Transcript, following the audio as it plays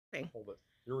Hold it.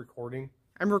 You're recording?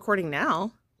 I'm recording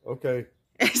now. Okay.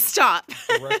 Stop.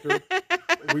 Director.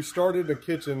 We started in the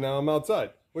kitchen. Now I'm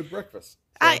outside with breakfast.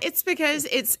 So. It's because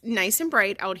it's nice and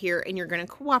bright out here and you're going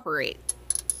to cooperate.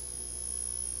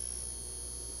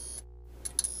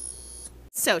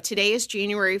 So today is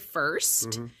January 1st.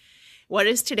 Mm-hmm. What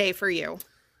is today for you?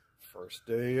 First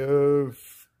day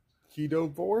of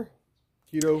Ketovore.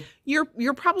 Keto.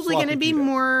 You're probably going to be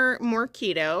keto. more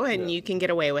keto, and you can get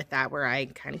away with that where I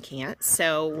kind of can't.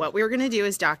 So what we're going to do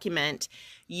is document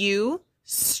you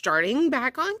starting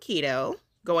back on keto,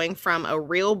 going from a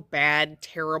real bad,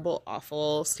 terrible,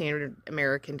 awful standard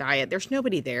American diet. There's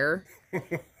nobody there.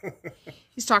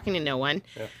 He's talking to no one.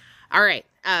 Yeah. All right.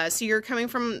 So you're coming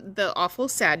from the awful,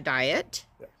 sad diet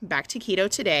back to keto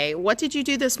today. What did you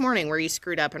do this morning where you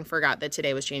screwed up and forgot that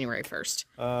today was January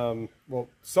 1st? Well,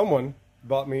 someone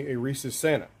bought me a Reese's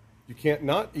Santa. You can't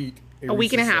not eat a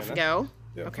week and a half Santa. ago.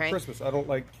 Yeah, okay. For Christmas. I don't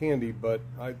like candy, but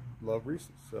I love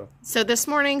Reese's. So this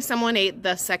morning, someone ate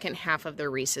the second half of the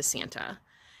Reese's Santa.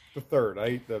 The third. I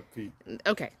ate the feet.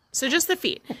 Okay. So just the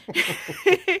feet.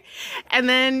 And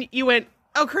then you went,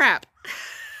 oh, crap.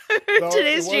 So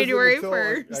Today's January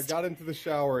 1st. I got into the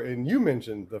shower, and you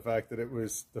mentioned the fact that it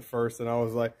was the first, and I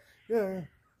was like, yeah,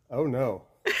 oh, no.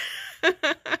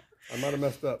 I might have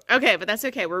messed up. Okay, but that's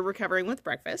okay. We're recovering with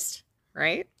breakfast,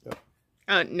 right? Yeah.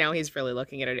 Oh, now he's really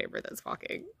looking at a neighbor that's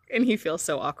walking, and he feels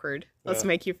so awkward. Let's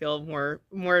make you feel more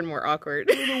and more awkward.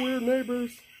 They're the weird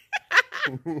neighbors.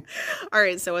 All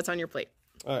right, so what's on your plate?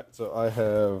 All right, so I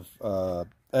have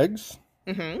eggs,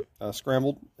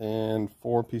 scrambled, and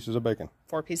 4 pieces of bacon.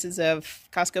 4 pieces of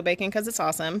Costco bacon because it's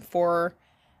awesome.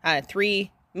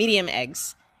 3 medium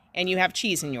eggs, and you have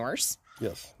cheese in yours.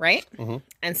 Yes. Right? Mm-hmm.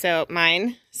 And so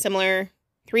mine, similar,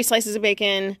 3 slices of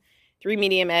bacon, 3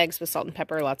 medium eggs with salt and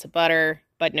pepper, lots of butter,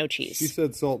 but no cheese. She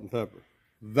said salt and pepper.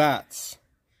 That's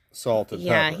salt and pepper.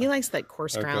 Yeah, he likes that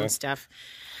coarse ground stuff.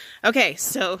 Okay,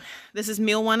 so this is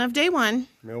meal 1 of day 1.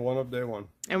 Meal 1 of day 1.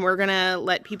 And we're going to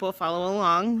let people follow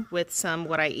along with some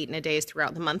what I eat in a day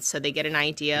throughout the month so they get an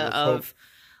idea of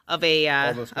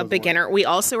a beginner. We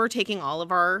also are taking all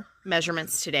of our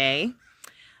measurements today.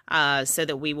 So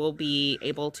that we will be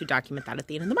able to document that at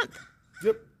the end of the month.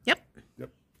 Yep.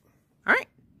 All right.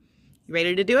 You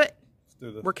ready to do it? Let's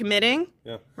do this. We're committing?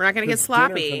 Yeah. We're not going to get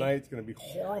sloppy. Dinner tonight's going to be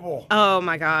horrible. Oh,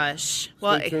 my gosh.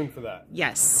 Stay tuned for that.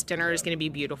 Yes. Dinner is going to be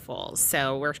beautiful.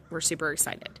 So we're super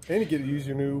excited. And you get to use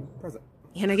your new present.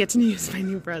 And I get to use my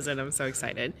new present. I'm so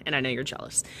excited. And I know you're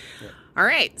jealous. Yeah. All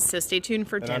right. So stay tuned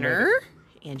for dinner.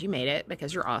 And you made it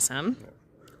because you're awesome.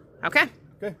 Yeah. Okay.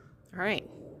 Okay. All right.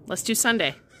 Let's do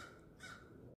Sunday.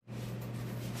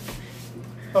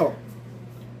 Oh,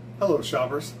 hello,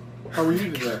 shoppers. How are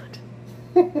you today?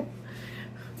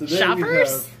 Today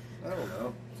shoppers? I don't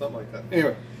know, something like that.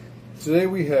 Anyway, today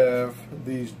we have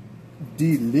these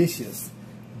delicious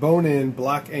bone-in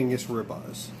black Angus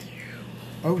ribeyes.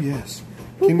 Oh yes.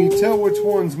 Can you tell which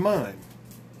one's mine?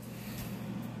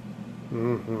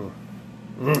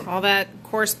 All that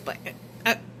coarse.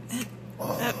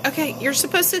 Okay, you're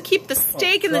supposed to keep the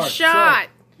steak in the shot.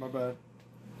 My bad.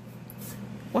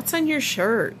 What's on your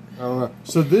shirt? I don't know.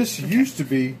 So this used to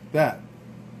be that.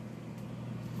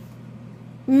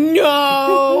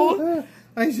 No!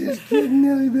 I just kidding,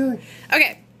 Nelly Billy.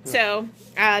 Okay, so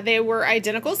they were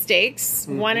identical steaks,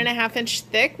 1.5 inch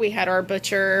thick. We had our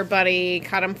butcher buddy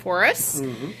cut them for us.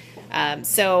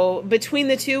 So between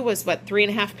the two was, what,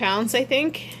 3.5 pounds, I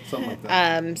think? Something like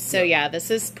that. So yeah, this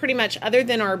is pretty much, other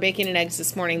than our bacon and eggs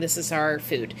this morning, this is our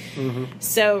food.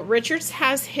 So Richards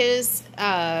has his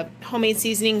homemade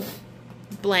seasoning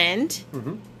blend.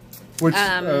 Which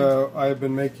I've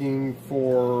been making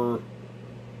for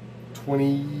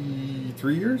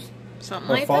 23 years. Something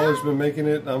My like father's that. been making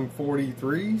it. I'm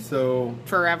 43, so...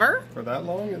 Forever? For that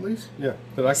long, at least? Yeah.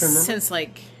 That I can remember. Since,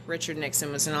 like, Richard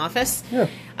Nixon was in office. Yeah.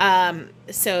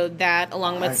 So that,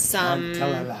 along with some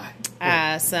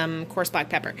coarse black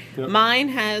pepper. Yep. Mine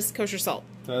has kosher salt.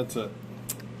 That's it.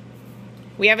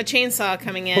 We have a chainsaw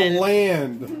coming in.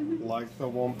 Bland. Like the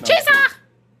one... Chainsaw!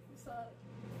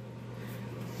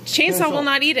 Chainsaw will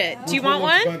not eat it. Do you want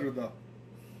one? Better, though.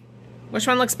 Which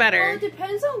one looks better? Well, it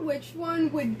depends on which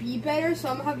one would be better, so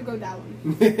I'm gonna have to go with that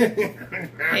one.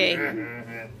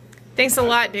 Hey. Thanks a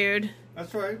lot, dude.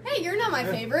 That's right. Hey, you're not my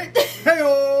favorite.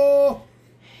 Hey-oh!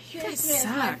 You guys This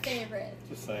man's my suck. favorite.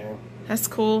 Just saying. That's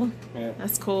cool. Yeah.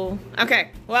 That's cool.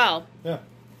 Okay, well. Yeah.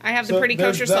 I have the pretty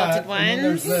kosher salted one.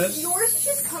 Yours is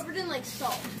just covered in, like,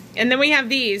 salt. And then we have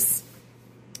these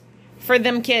for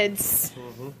them kids.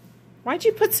 Why'd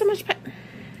you put so much pepper?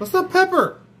 What's that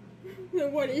pepper?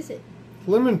 What is it?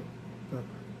 Lemon.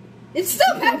 It's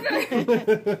still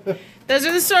pepper. Those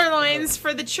are the sirloins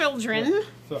for the children.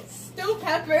 So, Still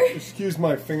pepper. excuse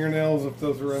my fingernails if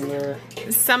those are in there.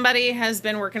 Somebody has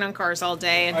been working on cars all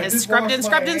day and I has did scrubbed wash and my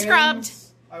scrubbed and scrubbed.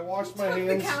 hands. I washed my Took the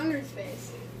hands. counter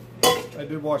space. I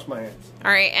did wash my hands.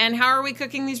 All right, and how are we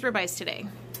cooking these ribeyes today?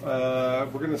 We're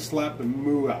gonna slap the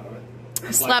moo out of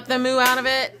it. Slap the moo out of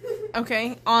it.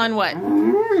 Okay, on what?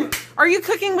 Are you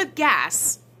cooking with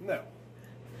gas? No.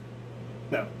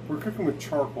 No, we're cooking with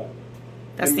charcoal.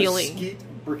 That's and the only. mesquite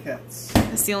briquettes.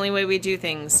 That's the only way we do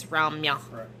things, Ramya.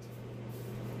 Correct.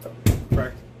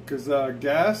 Correct. Because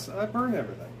gas, I burn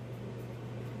everything.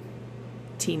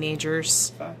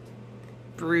 Teenagers, Fact.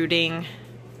 brooding.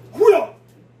 Hoo-yah!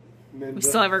 We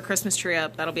still have our Christmas tree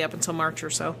up. That'll be up until March or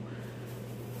so.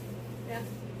 Yeah.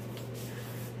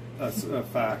 That's a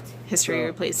fact. History So,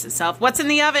 replaces itself. What's in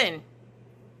the oven?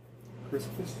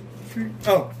 Christmas tree.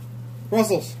 Oh,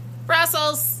 Brussels.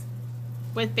 Brussels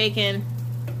with bacon.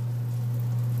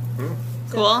 Hmm.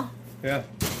 Cool. Yeah,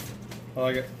 I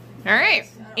like it. All right,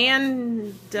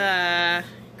 and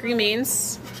green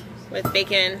beans with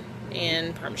bacon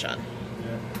and Parmesan.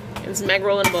 Yeah. And some egg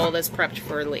roll and bowl that's prepped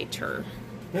for later.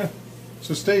 Yeah.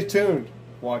 So stay tuned.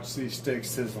 Watch these steaks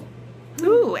sizzle.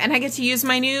 Ooh, and I get to use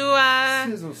my new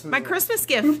Sizzle, sizzle. my Christmas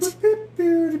gift,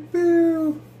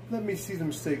 Let me see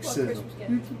them steaks What sizzle. Christmas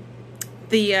gift?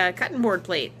 the cutting board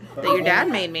plate that your dad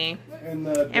made me, And,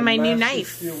 the my new master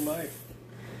knife. steel knife.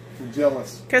 I'm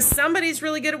jealous. because somebody's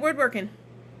really good at woodworking.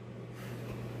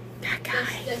 That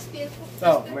guy. This beautiful.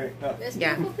 Oh, wait. No. This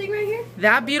Yeah. beautiful thing right here.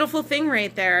 That beautiful thing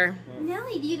right there.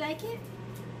 Nelly, do you like it?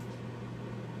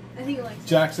 I think you like it.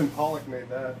 Jackson Pollock made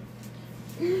that.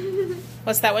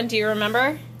 What's that one? Do you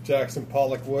remember? Jackson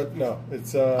Pollock wood? No,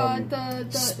 it's The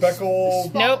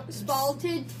speckled. Nope.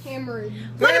 Spalted hammered.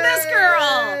 Look at this girl.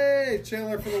 Hey,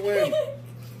 Chandler for the win.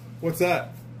 What's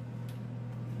that?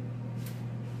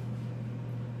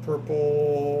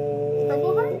 Purple.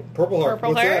 Purple heart? Purple heart.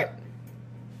 Purple What's heart?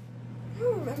 I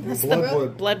don't remember. That's Bloodwood.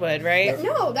 the Bloodwood, right?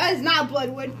 No, that is not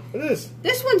Bloodwood. That? It is.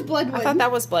 This one's Bloodwood. I thought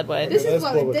that was Bloodwood. This is That's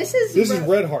Bloodwood. Bloodwood. This is This is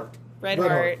Red Heart. Red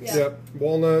Heart. Yeah. Yep.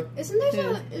 Walnut. Isn't there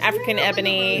some isn't African there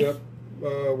ebony. Yep.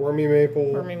 Wormy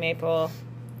maple. Wormy maple.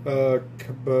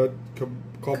 Cocobon.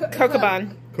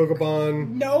 Cocobon.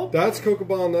 Nope. That's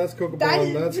Cocobon. That's Cocobon. That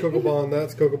is- That's Cocobon.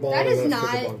 That's Cocobon. That is that's not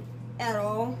Cocobon. at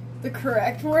all the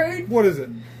correct word. What is it?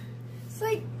 It's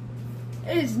like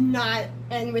it is not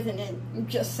end with an N. I'm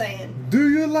just saying. Do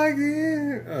you like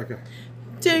it? Okay.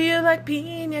 Do you like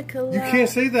pina colada? You can't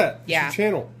say that. Yeah. It's your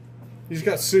channel. You just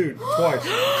got sued twice.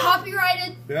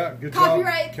 Copyrighted. Yeah, good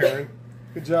Copyright. job, Karen.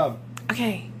 Good job.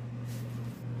 Okay.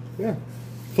 Yeah.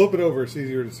 Flip it over. It's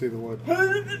easier to see the wood.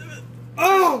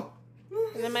 Oh!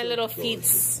 And then my little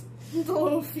feet's The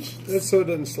little feet. That's so it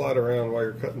doesn't slide around while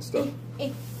you're cutting stuff.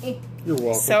 You're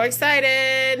welcome. so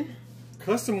excited.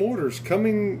 Custom orders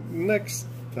coming next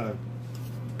time.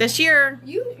 This year.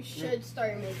 You should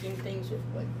start making things with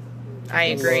wood. I I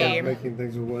agree. love making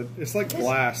things with wood. It's like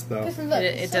glass, though. Listen, look,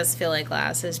 It does feel like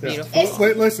glass. It's Yeah. beautiful. Oh,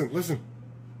 wait, listen.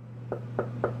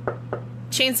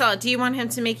 Chainsaw, do you want him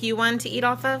to make you one to eat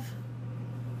off of?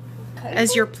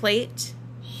 As your plate?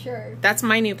 Sure. That's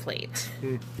my new plate.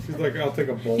 She's like, I'll take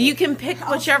a bowl. You can pick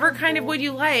whichever kind of wood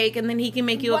you like, and then he can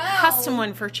make you a custom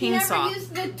one for He never chainsaw.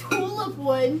 used the tulip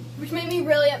wood, which made me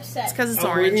really upset. It's because it's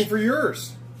I'm waiting orange. for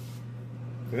yours.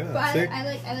 Yeah, But see?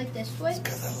 I like this wood.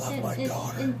 Because I love my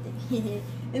daughter.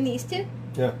 And these two.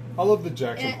 Yeah, I love the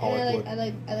Jackson And Pollock wood.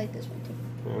 I like this one too.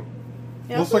 Yeah.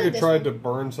 And Looks also like I this tried one. to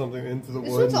burn something into the This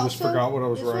wood and one's just also- forgot what I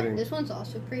was this one- writing. This one's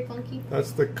also pretty funky.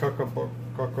 That's the Cocobello.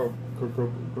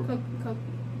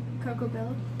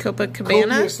 Copacabana?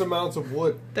 copious amounts of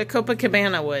wood. The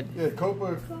Copacabana wood. Yeah,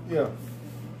 yeah.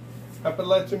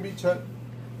 Appalachian Beach Hut.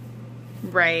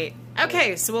 Right.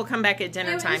 Okay, so we'll come back at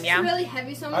dinner Anyway, time, this yeah? is really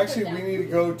heavy, so I'm gonna Actually, put it we down. need to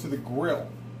go to the grill.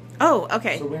 Oh,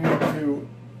 okay. So we need to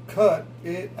cut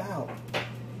it out.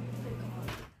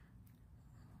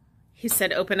 He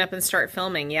said open up and start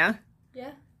filming, yeah?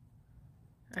 Yeah.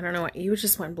 I don't know what, you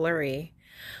just went blurry.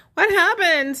 What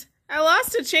happened? I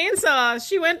lost a chainsaw.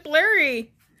 She went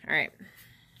blurry. All right.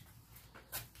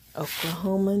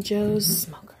 Oklahoma Joe's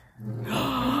smoker.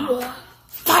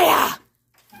 Fire!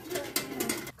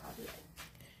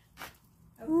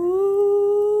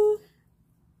 Ooh.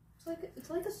 It's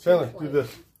like a Chandler, switch do light.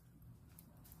 this.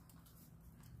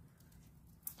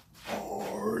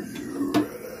 Are you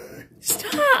ready?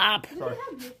 Stop. Look at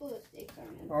how beautiful the steaks are,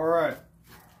 man. All right.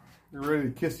 You ready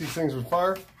to kiss these things with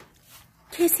fire?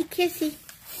 Kissy, kissy.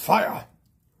 Fire!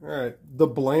 All right. The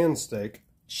bland steak.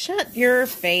 Shut your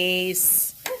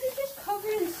face. Is it just covered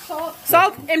in salt?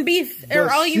 Salt and beef are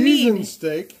The all you seasoned need.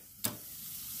 steak.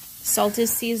 Salt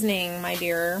is seasoning, my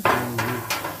dear.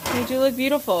 You do look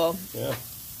beautiful. Yeah.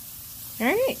 All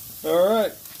right. All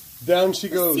right. Down she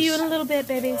goes. See you in a little bit,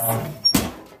 babies.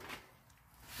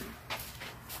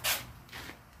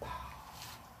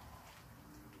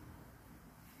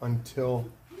 Until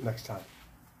next time.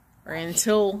 Or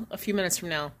until a few minutes from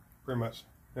now. Pretty much.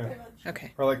 Yeah. Pretty much.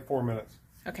 Okay. For like 4 minutes.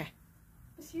 Okay.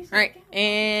 Excuse All right.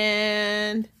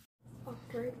 And...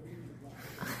 Awkward.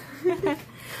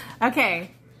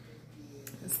 Okay.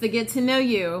 It's the get to know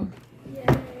you. Yay.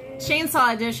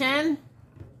 Chainsaw edition.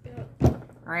 Yep. All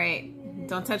right.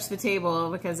 Don't touch the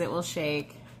table because it will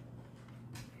shake.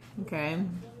 Okay.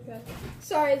 Okay.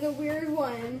 Sorry, the weird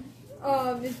one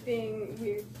is being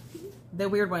weird. The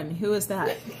weird one. Who is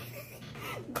that?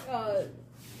 Yeah.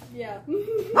 Yeah.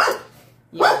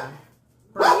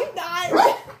 Are you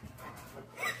not?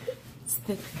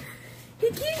 He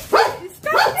keeps stop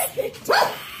it!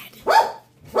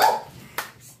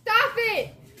 Stop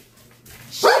it!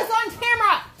 She's on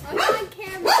camera! I'm on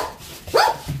camera.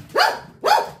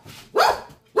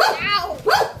 Ow!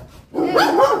 No!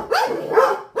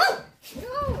 Food.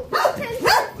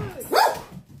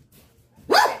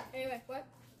 Okay, anyway, what?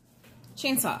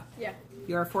 Chainsaw. Yeah.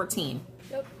 You are 14.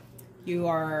 Yep. You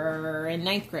are in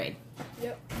 9th grade.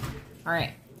 Yep. All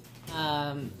right.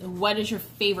 What is your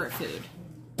favorite food?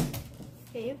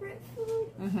 Favorite food?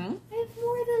 Mm-hmm. I have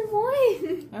more than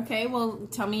one. Okay, well,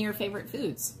 tell me your favorite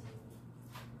foods.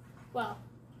 Well,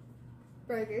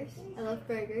 burgers. I love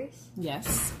burgers.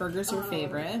 Yes, burgers are your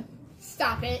favorite.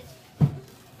 Stop it.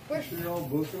 We're You're all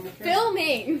both in the camera?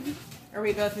 filming. Are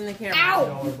we both in the camera? Ow!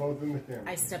 Y'all are both in the camera.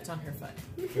 I stepped on her foot.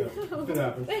 Yeah. It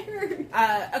happens. That hurt.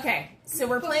 Okay, so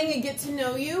we're playing a get to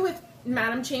know you with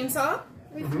Madam Chainsaw.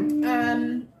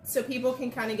 So people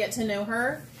can kind of get to know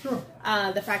her. Sure.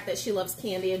 The fact that she loves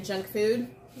candy and junk food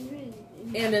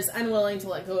and is unwilling to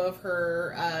let go of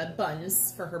her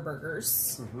buns for her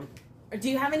burgers. Do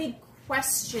you have any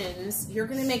questions? You're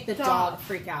going to make the dog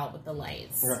freak out with the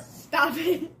lights. Okay. Stop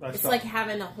it. It's like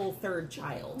having a whole third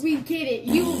child. We get it.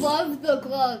 You love the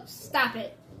gloves. Stop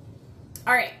it.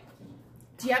 All right.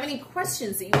 Do you have any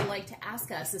questions that you would like to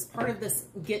ask us as part of this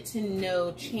get to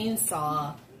know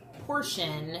Chainsaw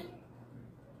portion?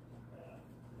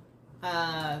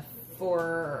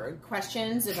 For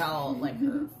questions about like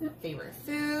her favorite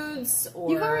foods,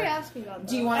 or You've already asked me about that.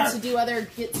 do you want to do other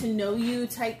get to know you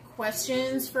type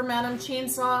questions for Madam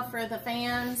Chainsaw for the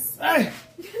fans? Hey!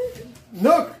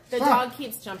 Look! The dog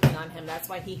keeps jumping on him. That's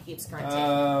why he keeps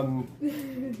grunting.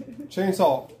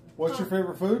 Chainsaw, what's your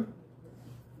favorite food?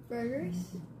 Burgers?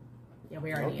 Yeah,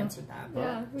 we already answered that.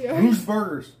 Yeah, we are. Whose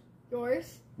burgers?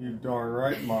 Yours? You darn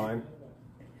right, mine.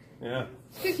 Yeah.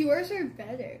 Because yours are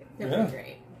better. They're Yeah.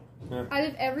 great. Out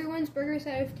of everyone's burgers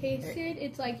I've tasted,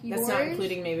 it's like yours That's not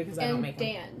including me because I don't and make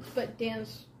them. Dan's. But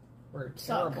Dan's We're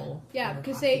suck. terrible. Yeah, We're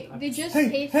because hockey they pucks. just Hey,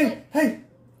 taste hey, like... hey!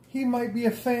 He might be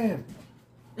a fan.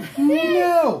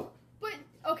 No! But,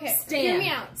 okay, Stan. hear me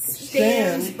out.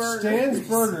 Stan's Burgers. Stan's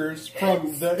Burgers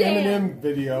from the Stan. M&M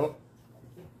video.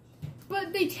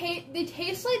 But they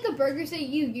taste like the burgers that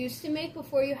you used to make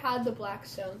before you had the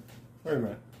Blackstone. Wait a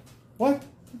minute. What?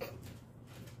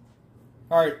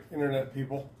 Alright, internet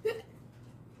people.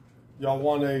 Y'all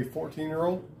want a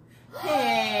 14-year-old?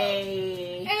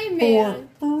 Hey. Hey, For man.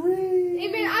 free! Hey,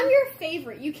 man, I'm your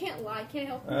favorite. You can't lie. Can't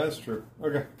help it. That's true.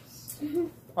 Okay.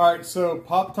 Alright, so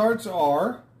Pop-Tarts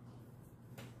are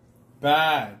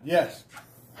bad. Yes.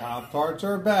 Pop-Tarts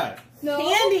are bad. No.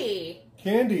 Candy.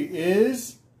 Candy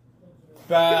is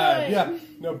bad. Good. Yeah.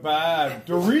 No, bad.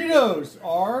 Doritos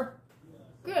are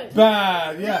Good.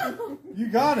 bad. Yeah. You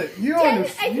got it. You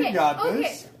understand. You got okay,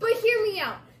 this. but hear me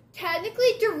out.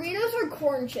 Technically, Doritos are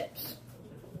corn chips.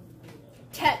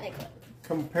 Technically.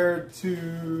 Compared to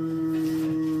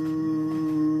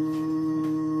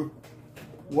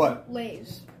what?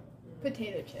 Lay's.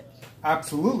 Potato chips.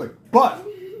 Absolutely. But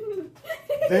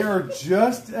they are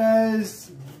just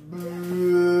as bad.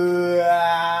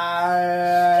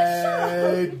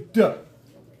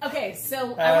 Okay,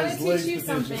 so I want As to Lay's teach you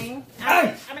potatoes. something.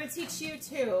 Hey! I'm going to teach you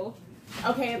too.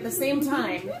 Okay, at the same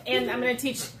time, and I'm going to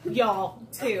teach y'all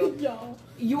too. Y'all.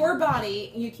 Your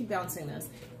body, you keep bouncing this.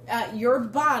 Your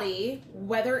body,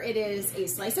 whether it is a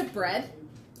slice of bread,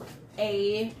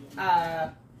 a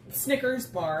Snickers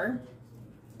bar,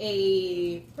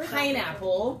 a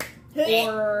pineapple,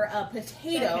 or a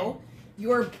potato,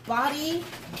 your body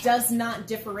does not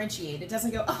differentiate. It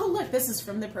doesn't go, oh, look, this is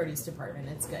from the produce department.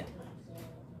 It's good.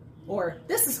 Or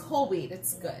this is whole wheat.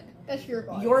 It's good. That's your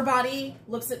body. Your body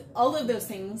looks at all of those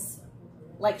things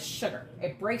like sugar.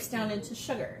 It breaks down into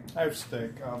sugar. I have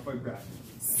steak. I'll put that.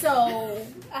 So,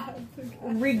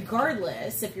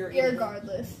 regardless if you're eating,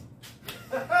 Irregardless.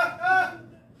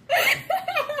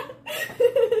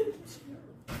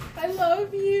 I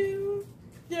love you.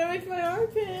 Get away from my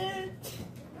armpit.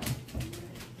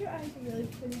 Your eyes are really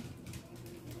pretty.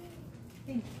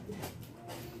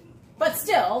 But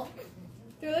still,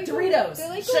 They're like Doritos, they're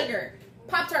like sugar.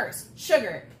 Pop-Tarts,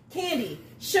 sugar. Candy,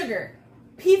 sugar.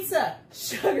 Pizza,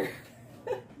 sugar.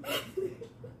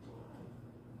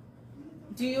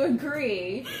 Do you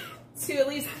agree to at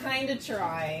least kind of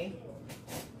try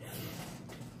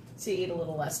to eat a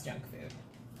little less junk food?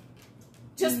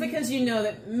 Just because you know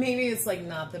that maybe it's like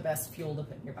not the best fuel to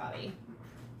put in your body.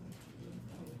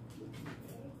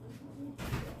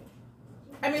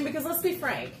 I mean, because let's be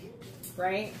frank,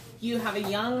 right? You have a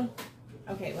young...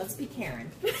 Okay, let's be Karen.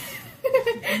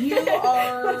 You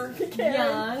are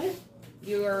young.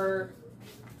 You are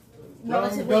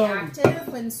relatively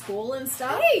active in school and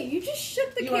stuff. Hey, you just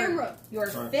shook the camera. You are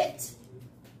fit.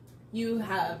 You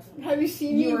have... Have you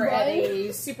seen me You are at run?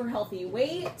 a super healthy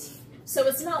weight. So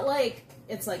it's not like...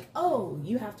 It's like, oh,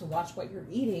 you have to watch what you're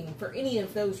eating for any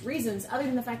of those reasons, other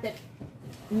than the fact that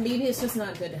maybe it's just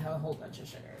not good to have a whole bunch of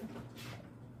sugar.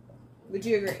 Would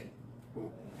you agree?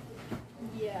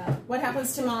 Yeah. What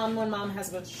happens to mom when mom has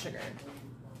a bunch of sugar?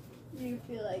 You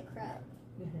feel like crap.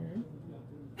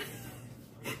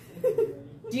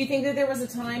 Do you think that there was a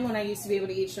time when I used to be able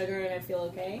to eat sugar and I'd feel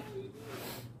okay?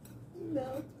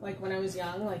 No. Like when I was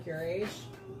young, like your age?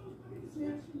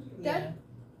 That-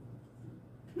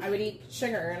 I would eat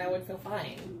sugar and I would feel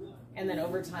fine. And then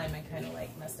over time, I kind of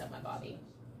like messed up my body.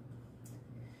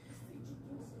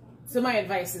 So my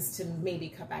advice is to maybe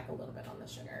cut back a little bit on the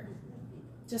sugar.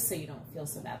 Just so you don't feel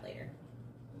so bad later.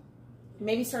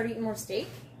 Maybe start eating more steak.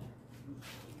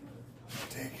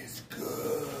 Steak is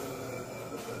good.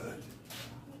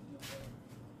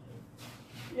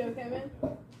 You okay, man?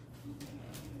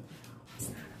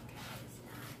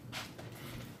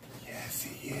 Yes,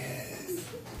 he is.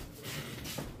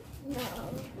 No,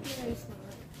 he's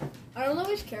not. I don't know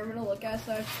which camera to look at,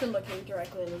 so I've just been looking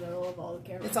directly in the middle of all the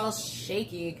cameras. It's all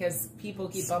shaky because people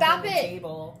keep Stop bumping the it!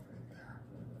 table.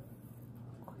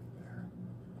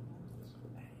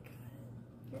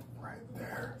 Right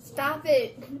there. Stop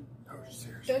it! No,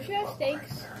 seriously. Don't you have Look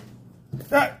steaks? Right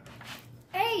there.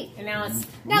 Hey! And now it's...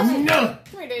 Now No!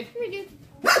 Come here, dude. Come here, dude.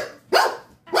 Well,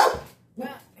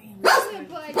 man, Good we're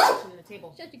boy. touching the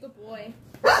table. Such a good boy.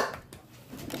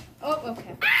 Oh,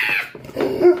 okay.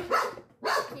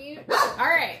 Can you All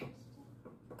right.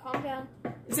 calm down?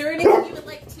 Is there anything you would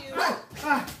like to...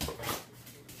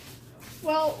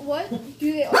 Well, what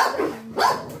do they already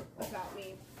know about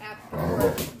me after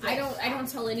work? I don't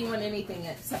tell anyone anything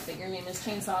except that your name is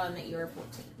Chainsaw and that you are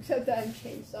 14. Except that I'm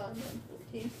chainsaw and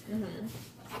I'm 14.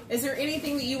 Is there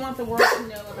anything that you want the world to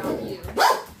know about you?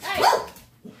 Hey!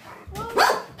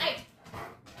 Well, Hey!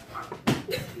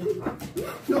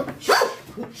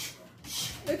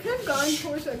 I could have gone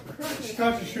towards a Christmas.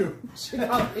 Got your shoe.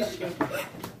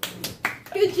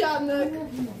 Good job, Nook.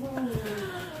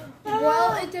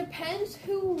 Well, it depends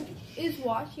who is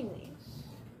watching these.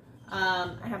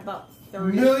 I have about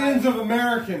 30 Millions of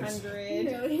Americans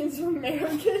Millions of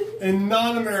Americans. and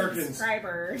non-Americans.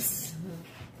 subscribers.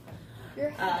 Your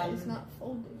hat is not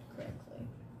folded correctly.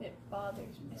 It bothers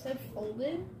me. I said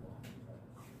folded.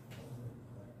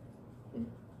 It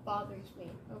bothers me.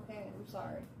 Okay, I'm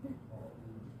sorry.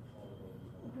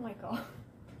 Oh my god.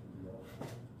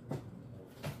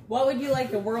 What would you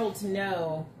like the world to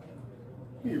know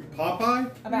You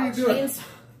Popeye? about What are you doing? Chainsaw?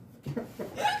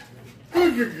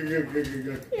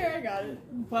 Here, I got it.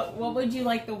 What would you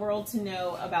like the world to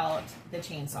know about the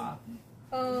chainsaw?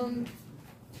 I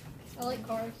like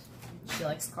cars. She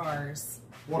likes cars.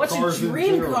 What What's your cars in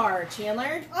dream general? car,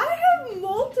 Chandler? I have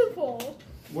multiple.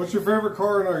 What's your favorite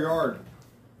car in our yard?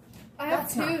 I have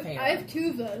That's not two. fair. I have two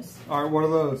of those. All right, what are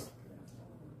those?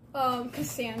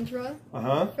 Cassandra.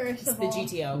 Uh-huh. First It's of the all,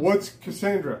 GTO. What's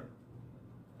Cassandra?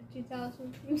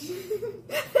 2000.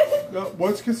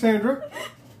 What's Cassandra?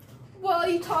 Well, are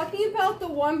you talking about the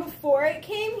one before it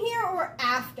came here or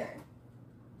after?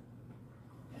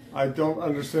 I don't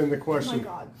understand the Oh my question.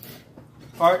 god.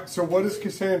 All right, so what is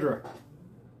Cassandra?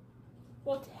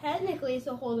 Well, technically, it's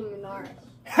a Holden Monaro.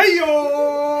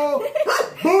 Hey-yo!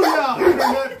 Booyah,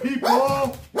 internet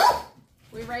people!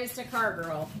 We raised a car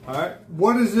girl. All right,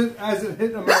 what is it as it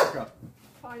hit America?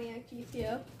 Pontiac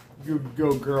GTO. You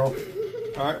go, girl.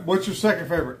 All right, what's your second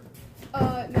favorite?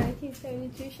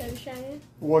 1972 Chevy Cheyenne.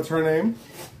 What's her name?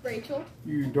 Rachel.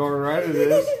 You darn right it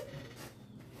is.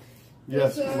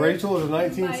 Yes, Those are Rachel is a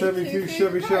 1972 my two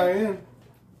Chevy favorite cars. Cheyenne.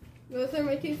 Those are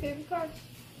my two favorite cars.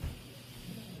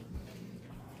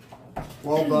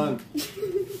 Well done.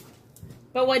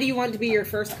 But what do you want to be your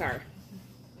first car?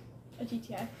 A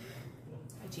GTI.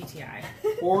 A GTI.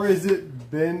 Or is it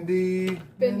Bendy?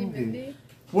 Bendy.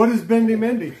 What is Bendy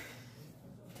Mendy?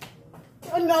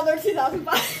 Another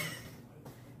 2005.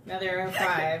 Another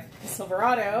 05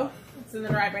 Silverado. It's in the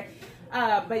driveway.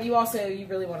 But you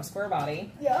really want a square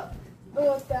body. Yep. I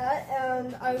want that,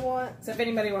 and I want... So if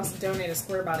anybody wants to donate a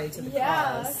square body to the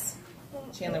cause,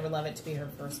 Chandler would love it to be her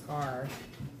first car.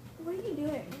 What are you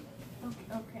doing?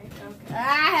 Okay.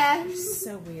 Ah!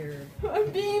 So weird. I'm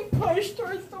being pushed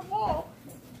towards the wall.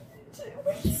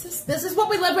 This is what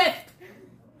we live with!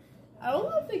 I don't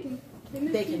know if they can...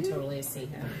 They can totally see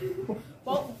him.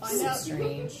 Well, we'll find so out.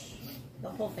 Strange. The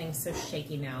whole thing's so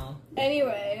shaky now.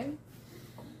 Anyway.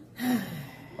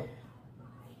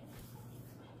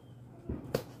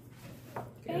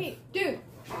 Hey, dude,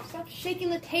 stop shaking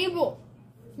the table.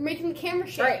 You're making the camera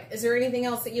shake. Alright, is there anything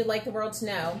else that you'd like the world to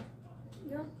know?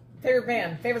 No. Favorite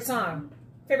band, favorite song,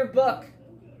 favorite book?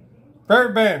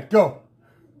 Favorite band, go.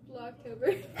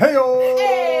 Blacktober. Hey-o!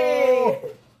 Hey!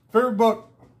 Favorite book?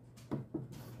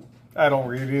 I don't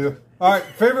read either. Alright,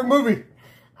 favorite movie?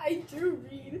 I do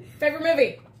read. Favorite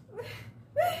movie?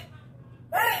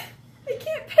 I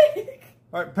can't pick.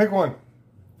 Alright, pick one.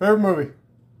 Favorite movie?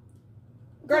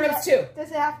 Grown Ups 2. Does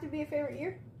it have to be a favorite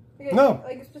year? Okay, No,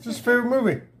 like a specific just favorite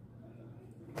movie.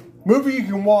 Movie you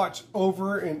can watch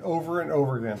over and over and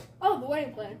over again. Oh, The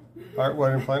Wedding Planner. Alright,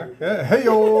 wedding planner. Yeah,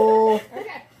 hey-o!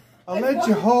 Okay. I'll let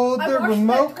you hold the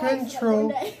remote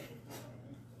control.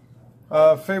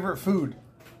 Favorite food?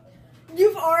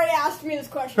 You've already asked me this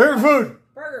question. Favorite food?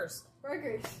 Burgers.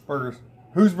 Burgers. Burgers.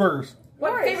 Whose burgers?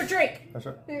 What Yours. favorite drink? That's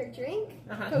right. Favorite drink?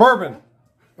 Uh-huh. Bourbon.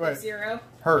 Wait. Zero.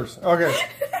 Hers. Okay.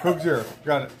 Coke Zero.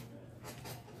 Got it.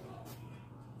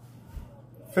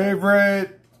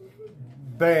 Favorite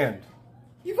band?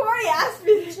 You've already asked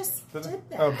me this. Just Did I? did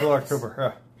that. Oh, Blue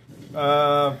October.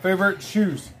 Yeah. Favorite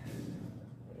shoes?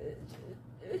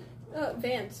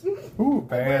 Vans. Ooh,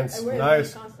 Vans. I wear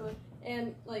Nice. them constantly.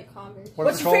 And, like, Converse.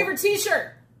 What's it your called? favorite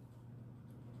t-shirt?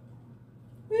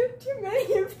 We have too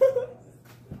many of those.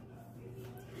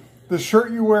 The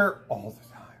shirt you wear all the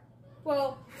time.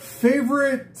 Well,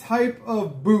 Favorite type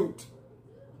of boot?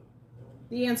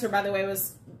 The answer, by the way,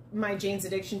 was my Jane's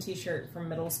Addiction t-shirt from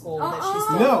middle school that she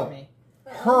stole No. from me.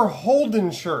 Her Holden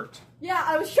shirt. yeah,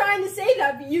 I was trying to say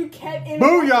that, but you kept Booyah!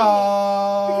 interrupting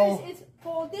me. Because it's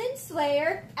Golden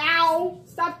Slayer. Ow!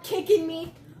 Stop kicking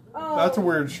me. That's a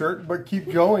weird shirt, but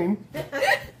keep going.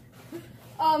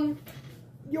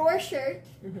 Your shirt,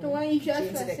 the one you just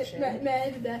Jane's Addiction.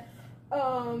 met,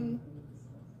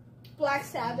 Black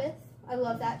Sabbath. I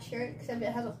love that shirt, except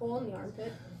it has a hole in the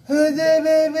armpit.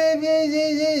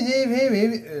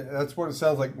 That's what it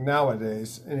sounds like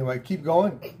nowadays. Anyway, keep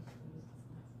going.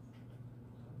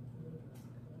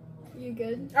 You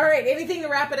good? All right, anything to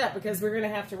wrap it up because we're going to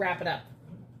have to wrap it up.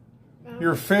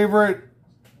 Your favorite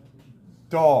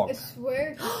dog? I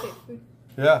swear.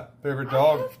 Yeah, favorite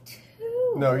dog. I have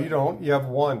two. No, you don't. You have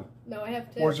one. No, I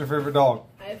have two. What's your favorite dog?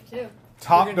 I have two.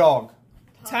 Top dog.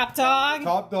 Top dog.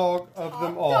 Top dog of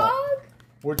them all. Dog?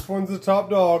 Which one's the top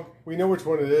dog? We know which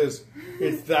one it is.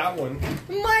 It's that one.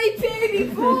 My baby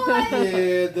boy!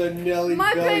 Yeah, the Nelly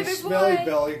My belly, baby smelly boy.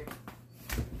 belly.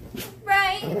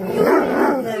 Right?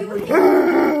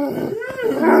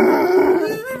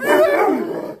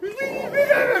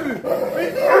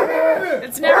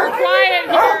 It's never quiet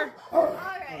here.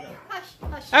 Alright. Hush,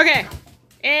 hush. Okay,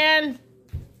 and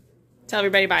tell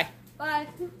everybody bye. Bye.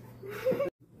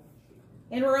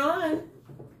 And we're on.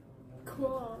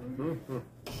 Cool.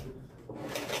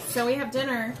 So we have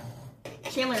dinner.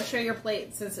 Chandler, show your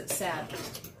plate since it's sad.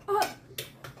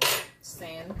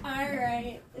 Saying.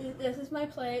 Alright. This is my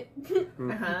plate.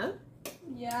 Uh-huh.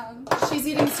 Yeah. She's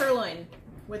eating sirloin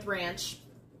with ranch.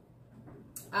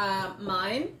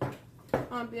 Mine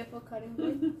On beautiful cutting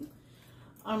board.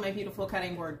 on my beautiful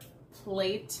cutting board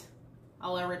plate, a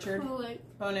la Richard. Oh, like,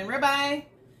 Bone and ribeye,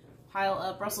 pile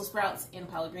of Brussels sprouts, and a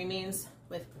pile of green beans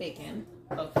with bacon.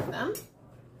 Both of them.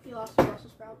 you lost the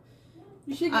Brussels sprout.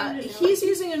 You should get it. He's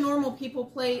using a normal people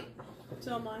plate,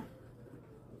 So am I.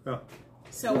 Yeah.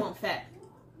 so it won't fit.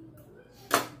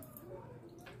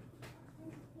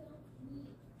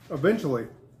 Eventually,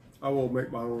 I will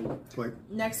make my own plate.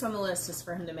 Next on the list is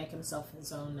for him to make himself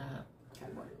his own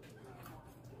cutting board.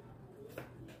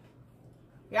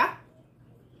 Yeah?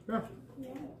 Yeah.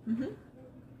 Mm-hmm.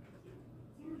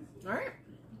 All right.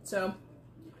 So,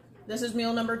 this is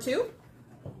meal number 2.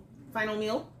 Final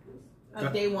meal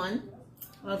of day 1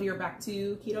 of your back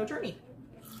to keto journey.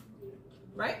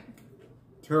 Right?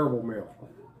 Terrible meal.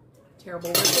 Terrible.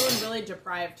 We're feeling really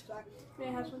deprived. May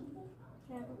I have some?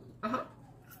 May I have some? Uh-huh.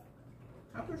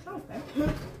 Help yourself,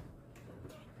 eh?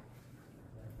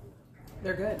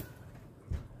 They're good.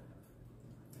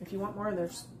 If you want more,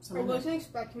 there's some. I wasn't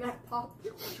expecting that pop. I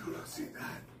do not see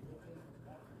that.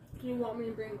 Do you want me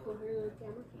to bring it closer to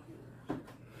the camera?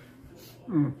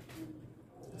 Mm.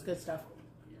 It's good stuff.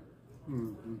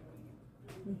 Mm-hmm.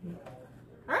 Mm-hmm.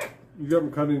 All right. You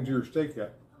haven't cut into your steak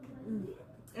yet.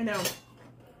 I know.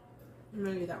 I'm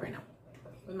gonna do that right now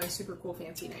with my super cool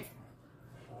fancy knife.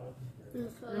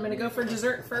 I'm gonna go for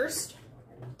dessert first.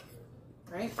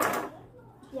 Right?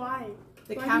 Why?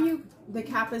 The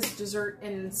cap is dessert,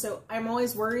 and so I'm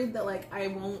always worried that like I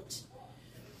won't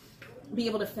be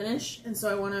able to finish, and so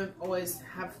I want to always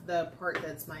have the part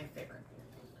that's my favorite.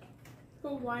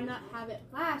 But why not have it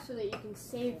last so that you can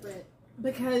savor it?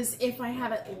 Because if I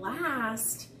have it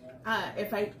last,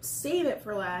 if I save it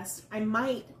for last, I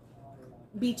might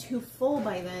be too full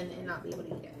by then and not be able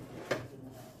to eat it.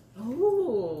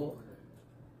 Oh,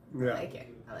 Yeah. I like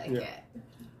it. I like Yeah. it.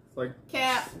 It's like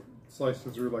Cap.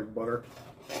 slices through like butter.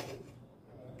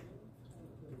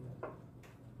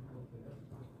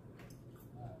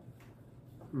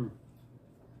 Mm.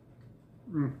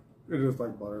 Mm. It is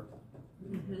like butter.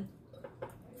 Mm-hmm.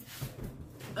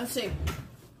 Let's see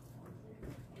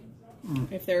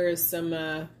if there is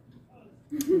some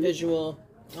visual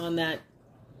on that.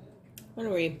 What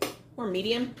are we? We're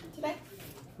medium today.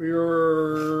 We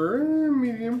are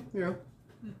medium, yeah.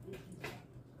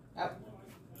 Oh.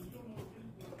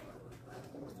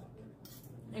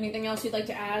 Anything else you'd like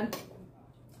to add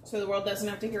so the world doesn't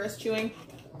have to hear us chewing?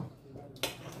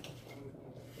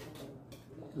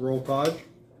 Roll Tide.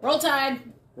 Roll Tide.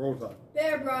 Roll Tide.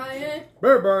 There, Brian.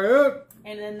 Bear Bryant.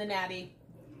 And then the natty.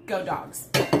 Go dogs.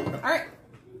 All right.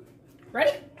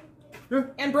 Ready? Yeah.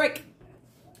 And break.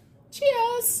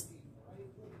 Cheers.